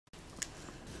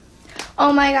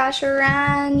Oh my gosh,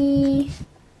 Rani.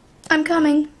 I'm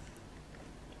coming.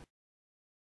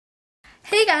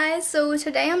 Hey guys, so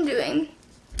today I'm doing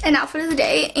an outfit of the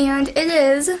day, and it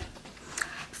is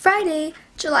Friday,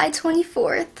 July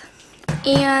 24th,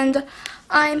 and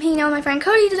I'm hanging out with my friend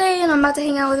Cody today, and I'm about to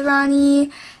hang out with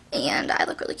Rani, and I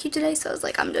look really cute today, so I was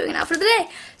like, I'm doing an outfit of the day.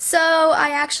 So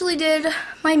I actually did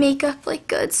my makeup like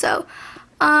good. So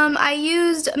I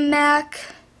used MAC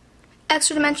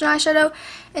Extra Dimension eyeshadow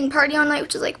in Party All Night,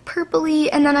 which is like purpley,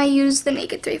 and then I used the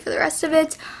Naked 3 for the rest of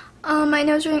it. My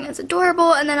nose ring is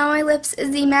adorable, and then on my lips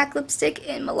is the MAC lipstick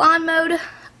in Milan mode.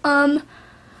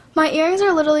 My earrings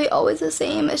are literally always the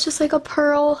same. It's just like a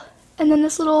pearl, and then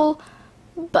this little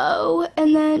bow,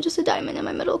 and then just a diamond in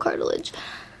my middle cartilage.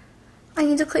 I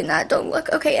need to clean that, don't look.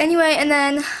 Okay, anyway, and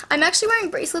then I'm actually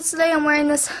wearing bracelets today. I'm wearing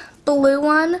this blue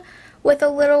one with a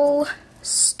little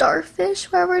starfish,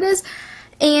 wherever it is,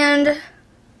 and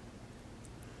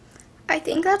I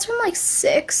think that's from like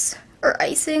 6 or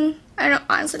icing. I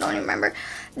honestly don't even remember.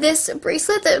 This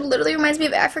bracelet that literally reminds me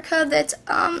of Africa that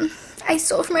I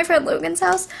stole from my friend Logan's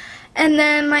house, and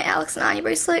then my Alex and Anya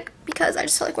bracelet because I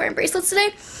just felt like wearing bracelets today.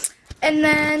 And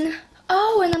then,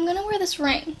 oh, and I'm gonna wear this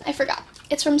ring. I forgot.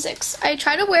 It's from 6. I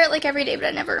try to wear it like every day, but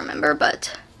I never remember,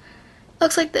 but it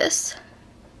looks like this.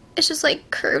 It's just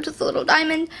like curved with a little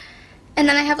diamond, and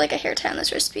then I have like a hair tie on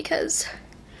this wrist because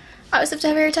I always have to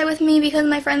have a hair tie with me because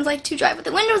my friends like to drive with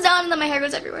the windows down and then my hair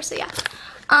goes everywhere, so yeah.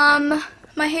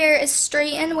 My hair is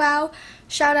straight and wow,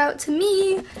 shout out to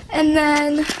me. And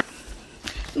then,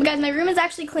 guys, my room is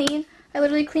actually clean. I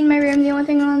literally cleaned my room. The only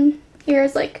thing on here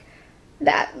is like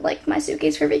that, like my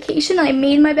suitcase for vacation. I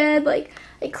made my bed, like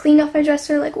I cleaned off my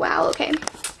dresser, like wow, okay.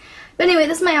 But anyway,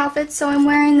 this is my outfit. So I'm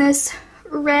wearing this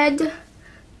red,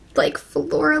 like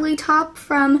florally top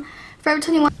from Forever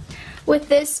 21 with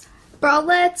this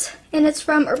bralette, and it's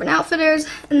from Urban Outfitters.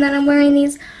 And then I'm wearing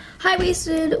these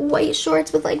high-waisted white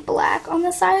shorts with like black on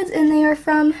the sides, and they are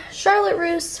from Charlotte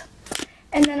Russe.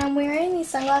 And then I'm wearing these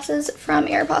sunglasses from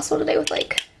Aeropostale today with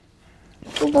like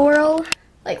floral.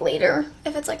 Like later,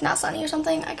 if it's like not sunny or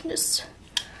something, I can just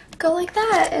go like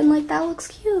that, and like that looks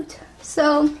cute.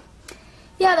 So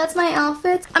yeah, that's my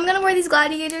outfit. I'm gonna wear these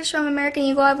gladiators from American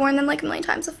Eagle. I've worn them like a million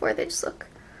times before. They just look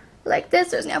like this.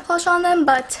 There's nail polish on them,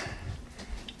 but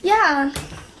yeah,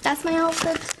 that's my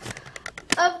outfit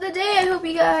of the day. I hope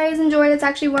you guys enjoyed. It's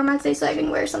actually warm out today, so I can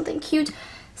wear something cute.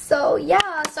 So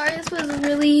yeah, sorry this was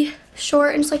really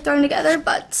short and just like thrown together,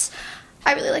 but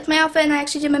I really liked my outfit, and I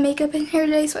actually did my makeup in here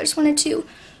today, so I just wanted to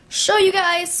show you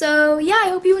guys. So yeah, I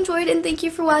hope you enjoyed, and thank you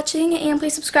for watching, and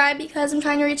please subscribe because I'm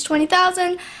trying to reach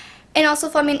 20,000, and also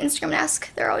follow me on Instagram and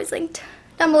Ask. They're always linked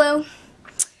down below.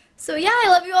 So yeah, I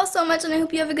love you all so much, and I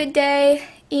hope you have a good day,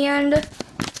 and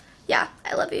yeah,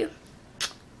 I love you.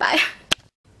 Bye.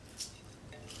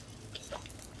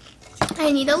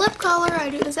 I need a lip color. I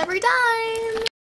do this every time.